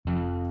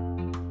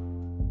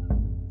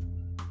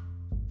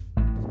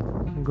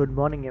Good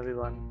morning,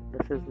 everyone.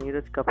 This is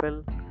Neeraj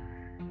Kapil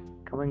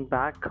coming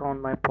back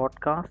on my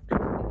podcast.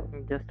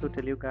 Just to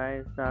tell you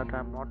guys that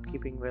I'm not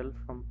keeping well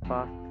from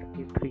past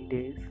 3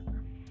 days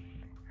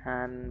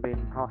and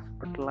been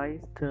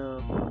hospitalized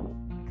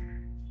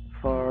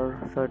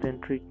for certain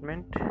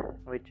treatment,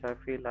 which I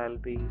feel I'll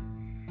be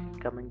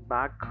coming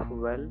back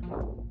well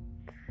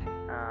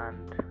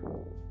and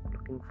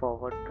looking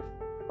forward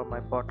for my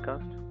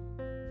podcast.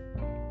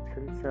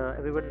 Since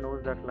everyone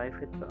knows that life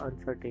is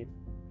uncertain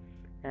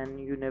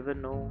and you never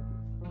know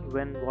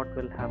when what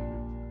will happen.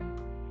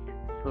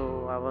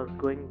 So I was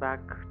going back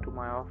to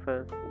my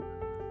office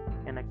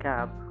in a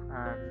cab,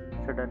 and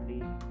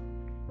suddenly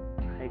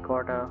I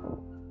got a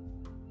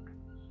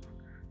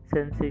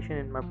sensation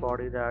in my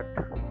body that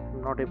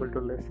I'm not able to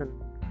listen,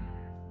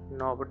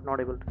 not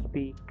able to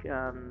speak,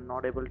 and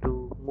not able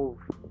to move.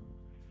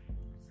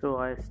 So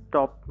I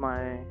stopped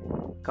my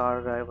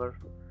car driver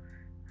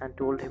and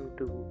told him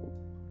to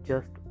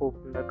just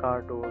open the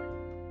car door,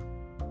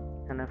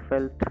 and I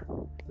felt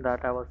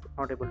that I was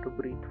not able to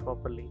breathe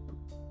properly.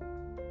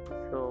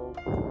 So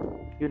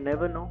you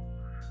never know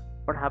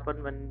what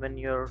happens when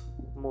you're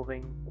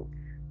moving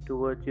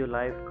towards your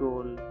life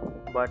goal,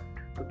 but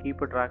to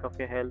keep a track of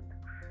your health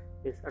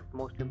is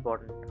utmost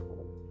important.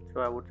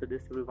 So I would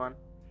suggest everyone,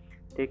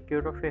 take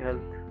care of your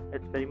health.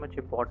 It's very much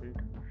important.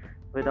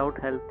 Without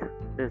health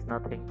there's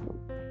nothing.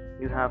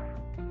 You have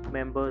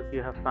members,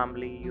 you have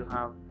family, you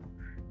have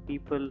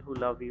people who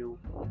love you,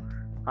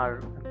 are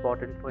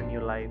important for in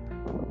your life.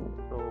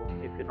 So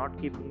if you're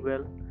not keeping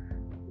well,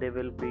 they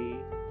will be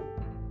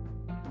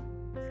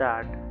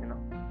sad.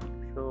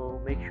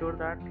 So make sure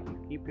that you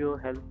keep your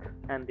health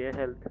and their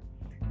health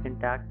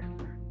intact,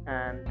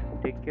 and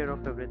take care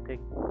of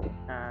everything,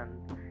 and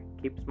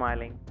keep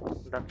smiling.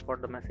 That's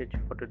what the message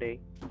for today.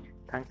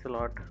 Thanks a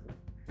lot.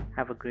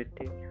 Have a great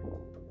day.